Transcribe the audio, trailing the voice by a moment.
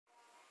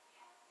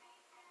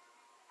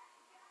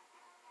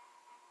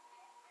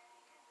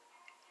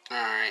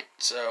Alright,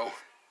 so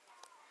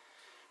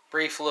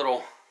brief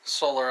little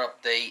solar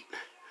update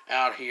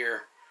out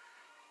here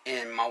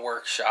in my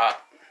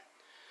workshop.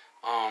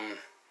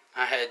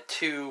 I had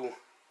two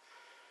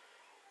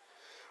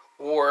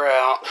wore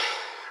out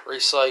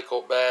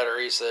recycled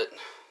batteries that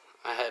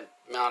I had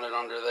mounted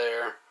under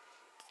there,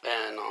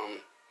 and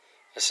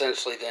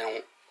essentially they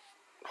don't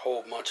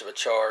hold much of a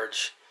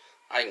charge.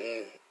 I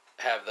can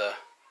have the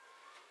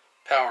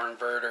power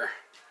inverter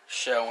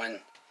showing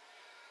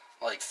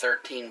like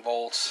 13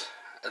 volts.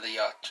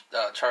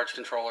 The charge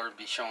controller would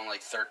be showing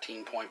like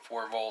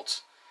 13.4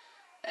 volts,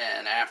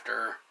 and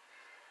after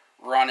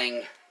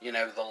running, you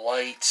know, the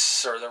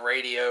lights or the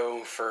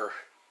radio for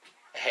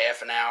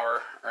half an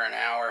hour or an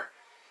hour,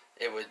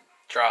 it would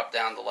drop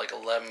down to like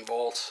 11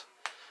 volts.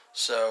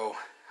 So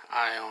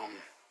I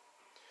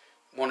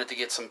wanted to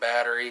get some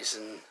batteries,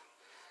 and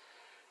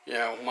you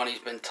know, money's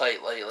been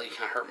tight lately.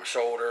 I hurt my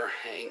shoulder.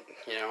 Ain't,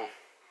 you know,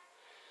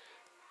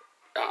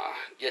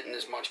 getting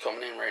as much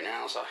coming in right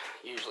now as I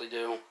usually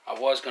do. I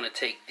was going to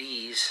take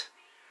these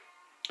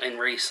and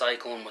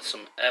recycle them with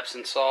some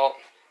Epsom salt,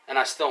 and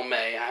I still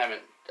may. I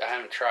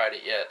haven't tried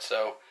it yet.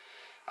 So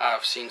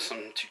I've seen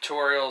some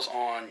tutorials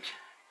on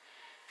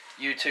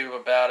YouTube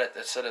about it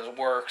that said it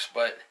works,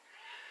 but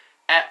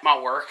at my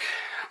work,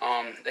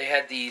 they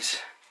had these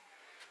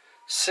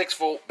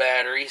 6-volt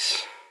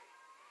batteries,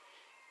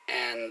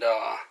 and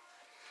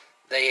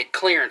they had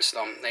clearanced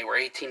them. They were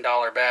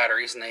 $18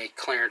 batteries, and they had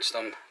clearanced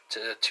them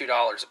to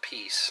 $2 a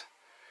piece.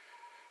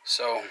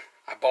 So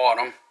I bought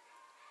them,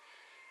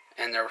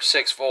 and there were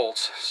 6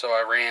 volts. So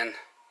I ran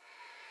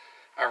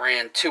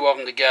two of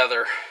them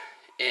together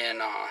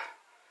in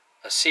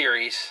a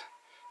series,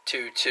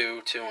 2,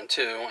 2, 2, and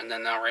 2, and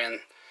then I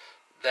ran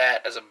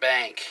that as a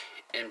bank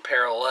in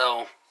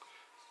parallel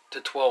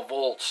to 12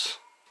 volts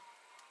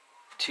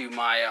to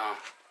my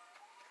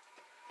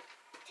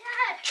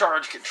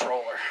charge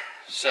controller.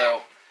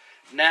 So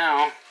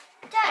now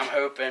Dad, I'm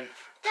hoping.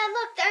 Dad,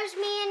 look, there's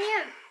me and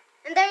you,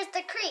 and there's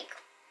the creek.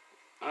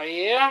 Oh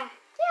yeah?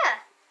 Yeah.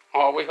 Oh,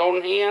 are we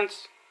holding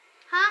hands?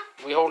 Huh?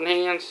 We holding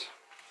hands?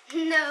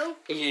 No.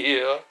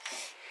 Yeah.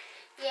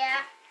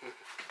 Yeah.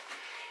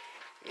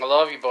 I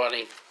love you,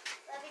 buddy.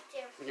 Love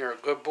you too. You're a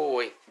good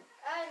boy.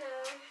 I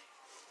know.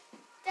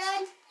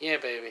 Dad, Yeah,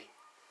 baby.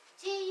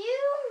 do you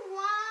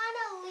want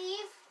to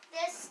leave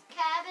this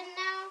cabin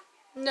now?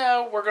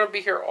 No, we're gonna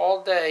be here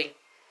all day.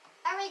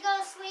 Are we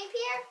going to sleep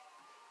here?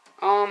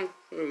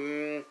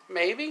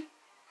 Maybe.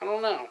 I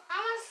don't know. I want to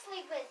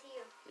sleep with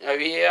you. Oh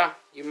yeah,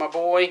 you my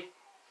boy.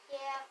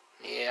 Yeah.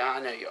 Yeah, I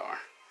know you are.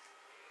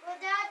 Well,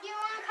 Dad, do you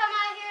want to come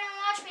out here and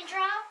watch me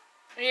draw?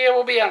 Yeah,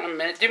 we'll be out in a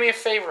minute. Do me a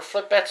favor,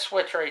 flip that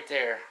switch right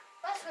there.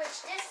 What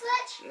switch? This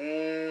switch?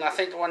 I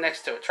think the one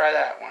next to it. Try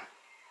that one.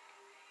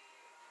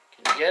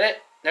 Can you get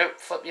it? Nope,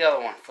 flip the other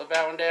one. Flip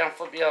that one down,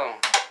 flip the other one.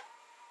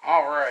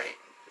 Alright.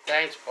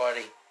 Thanks,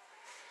 buddy.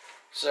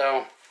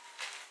 So,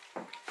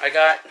 I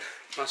got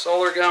my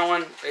solar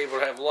going. Able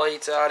to have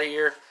lights out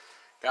here.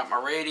 Got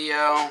my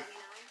radio.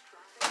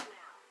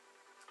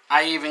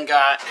 I even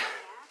got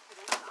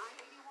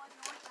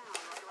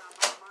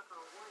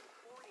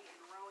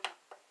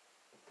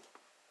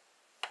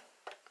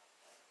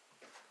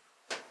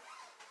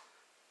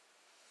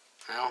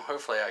well,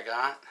 hopefully I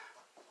got.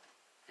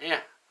 Yeah.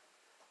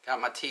 Got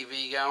my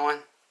TV going.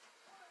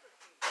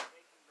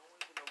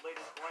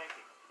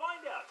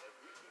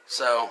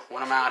 So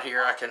when I'm out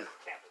here, I can,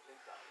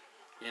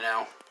 you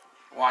know,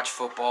 watch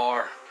football,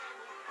 or,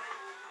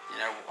 you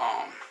know,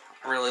 I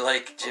really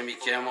like Jimmy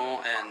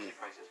Kimmel and,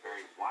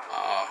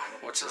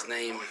 what's his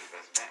name?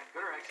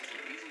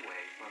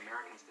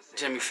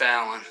 Jimmy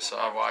Fallon. So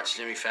I watch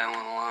Jimmy Fallon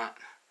a lot.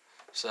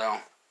 So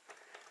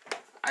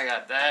I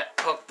got that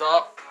hooked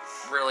up.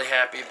 Really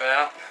happy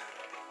about.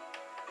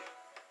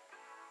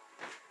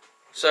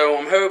 So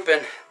I'm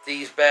hoping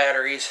these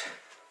batteries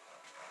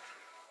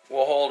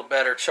will hold a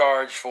better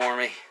charge for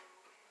me,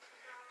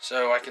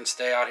 so I can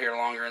stay out here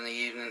longer in the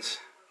evenings,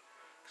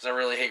 because I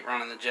really hate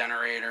running the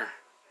generator.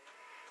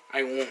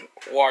 I won't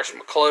wash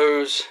my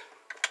clothes.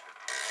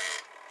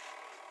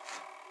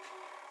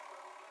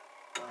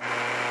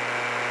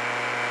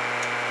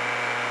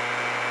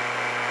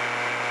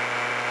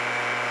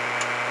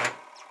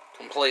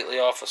 Completely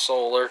off of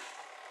solar.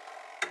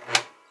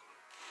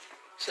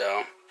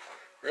 So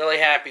really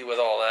happy with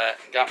all that.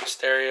 Got my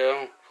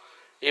stereo.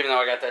 Even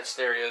though I got that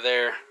stereo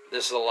there,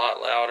 this is a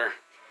lot louder.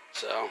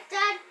 So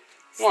Dad,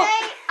 what?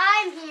 say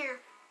I'm here.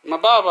 My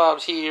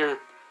Bob's here.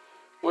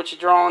 What you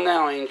drawing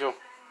now, Angel?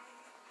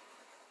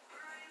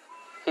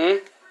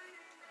 This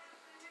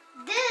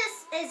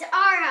is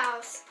our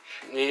house.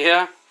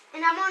 Yeah?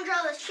 And I'm going to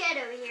draw the shed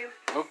over here.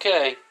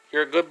 Okay.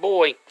 You're a good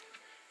boy.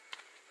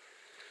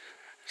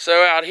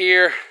 So out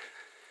here,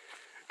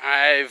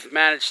 I've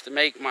managed to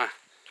make my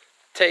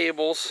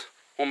tables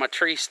on my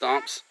tree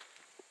stumps.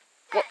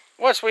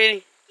 What,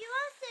 sweetie? You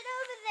want to sit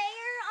over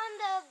there on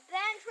the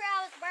bench where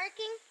I was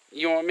working?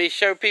 You want me to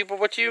show people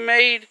what you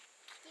made?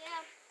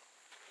 Yeah.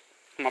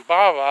 My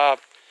Bob. Dad,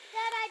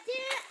 I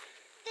didn't.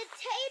 The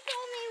tape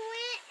only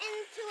went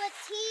into a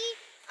T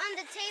on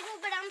the table,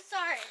 but I'm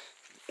sorry.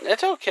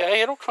 It's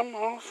okay. It'll come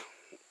off.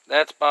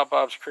 That's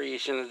Bob's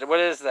creation. What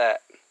is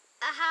that?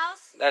 A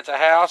house. That's a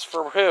house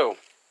for who?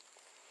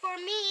 For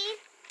me.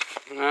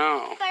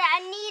 No. But I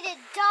need a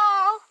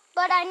doll.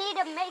 But I need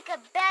to make a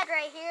bed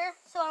right here.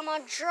 So I'm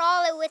going to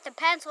draw it with a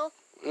pencil.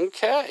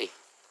 Okay.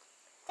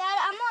 Dad,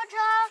 I'm going to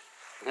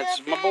draw That's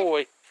the my bed.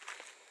 boy.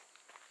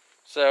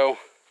 So,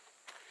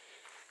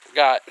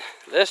 got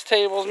this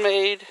table's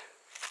made.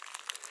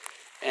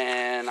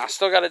 And I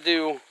still got to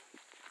do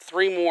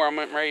 3 more. I'm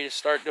getting ready to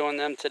start doing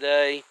them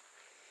today.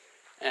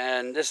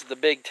 And this is the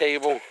big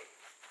table.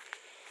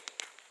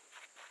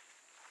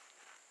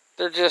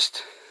 They're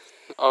just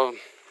an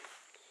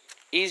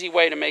easy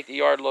way to make the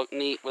yard look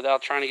neat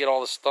without trying to get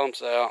all the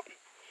stumps out.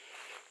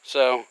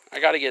 So I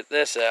got to get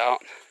this out.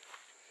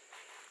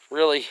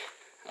 Really,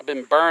 I've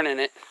been burning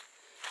it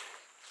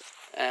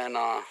and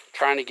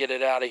trying to get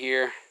it out of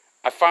here.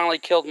 I finally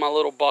killed my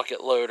little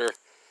bucket loader.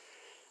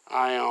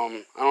 I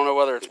don't know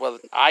whether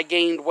I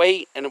gained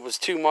weight and it was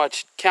too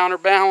much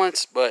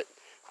counterbalance, but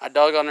I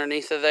dug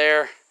underneath of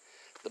there.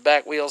 The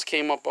back wheels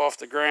came up off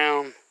the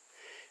ground,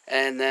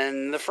 and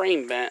then the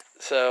frame bent.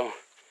 So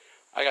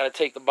I got to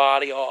take the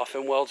body off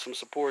and weld some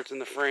supports in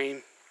the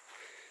frame.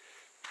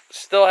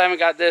 Still haven't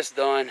got this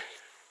done.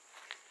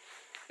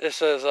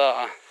 This is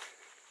I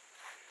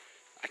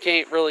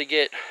can't really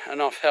get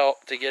enough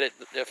help to get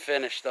it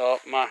finished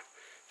up. My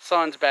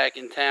son's back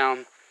in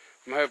town.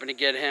 I'm hoping to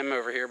get him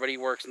over here, but he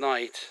works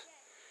nights,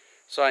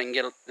 so I can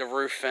get the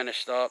roof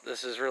finished up.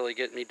 This is really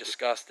getting me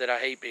disgusted. I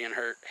hate being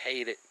hurt.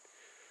 Hate it.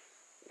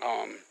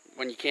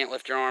 When you can't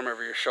lift your arm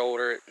over your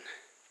shoulder,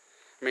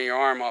 your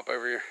arm up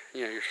over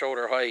your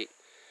shoulder height.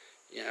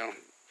 You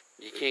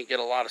can't get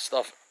a lot of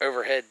stuff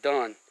overhead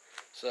done.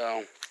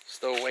 So,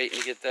 still waiting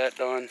to get that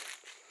done.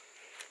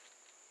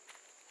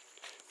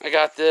 I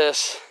got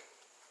this.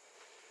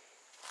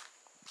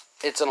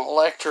 It's an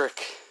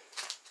electric,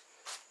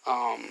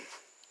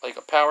 like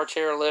a power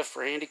chair lift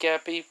for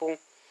handicapped people.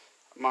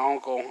 My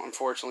uncle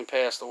unfortunately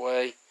passed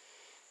away,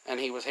 and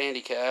he was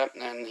handicapped,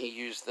 and he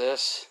used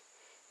this.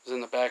 It was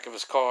in the back of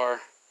his car.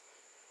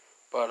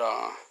 But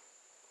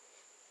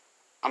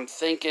I'm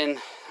thinking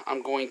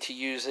I'm going to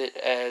use it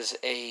as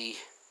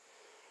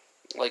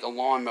like a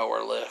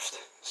lawnmower lift.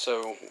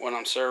 So when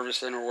I'm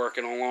servicing or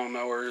working on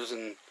lawnmowers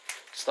and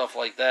stuff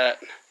like that,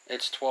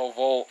 it's 12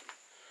 volt.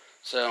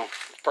 So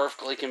it's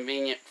perfectly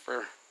convenient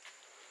for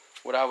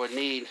what I would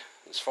need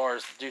as far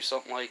as to do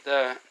something like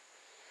that.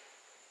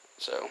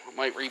 So I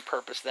might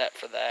repurpose that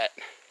for that.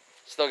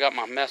 Still got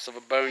my mess of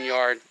a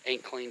boneyard,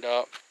 ain't cleaned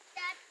up.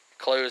 Dad,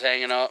 Clothes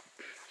hanging up.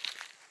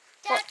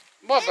 Dad,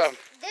 What, Bob?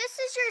 this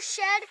is your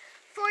shed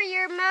for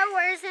your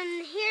mowers,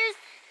 and here's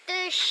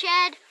the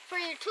shed for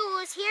your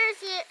tools.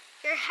 Here's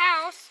your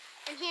house,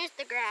 and here's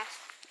the grass.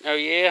 Oh,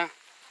 yeah?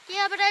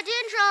 Yeah, but I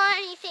didn't draw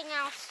anything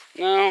else.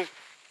 No.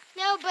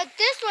 No, but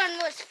this one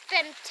was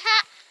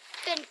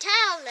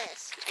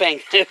Fentalis.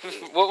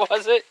 What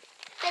was it?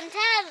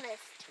 Fentalis.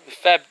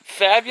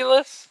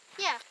 Fabulous?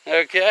 Yeah.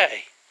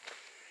 Okay.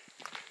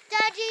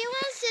 Dad, do you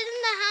want to sit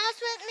in the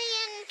house with me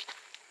and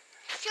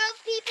show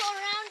people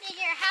around in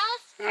your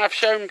house? I've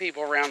shown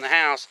people around the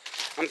house.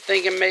 I'm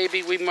thinking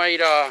maybe we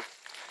might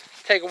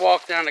take a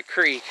walk down the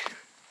creek.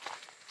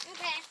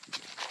 Okay.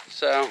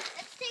 So.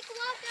 Let's take a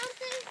walk down to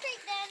the creek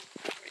then.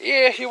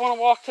 Yeah, if you want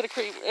to walk to the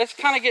creek. It's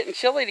kind of getting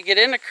chilly to get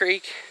in the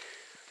creek.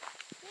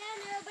 Yeah,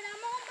 no, but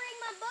I'm going to bring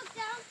my book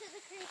down to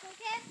the creek,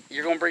 okay?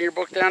 You're going to bring your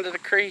book down to the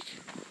creek?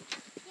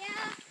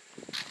 Yeah.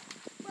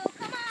 Well,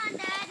 come on,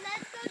 Dad.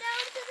 Let's go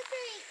down to the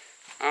creek.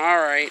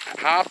 Alright,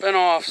 hopping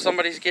off.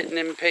 Somebody's getting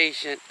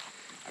impatient.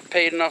 I've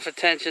paid enough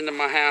attention to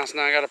my house.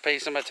 Now I got to pay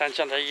some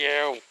attention to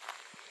you.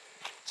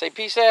 Say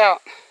peace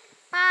out.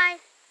 Bye.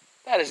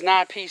 That is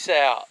not peace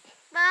out.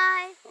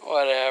 Bye.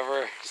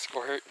 Whatever,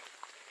 squirt.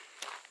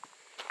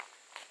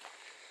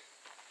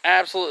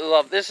 Absolutely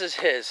love. This is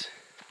his,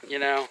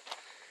 I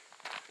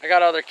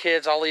got other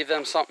kids. I'll leave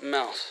them something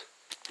else.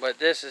 But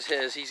this is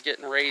his. He's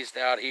getting raised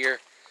out here.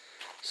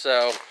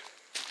 So,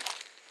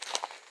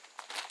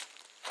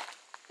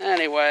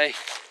 anyway,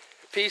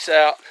 peace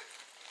out.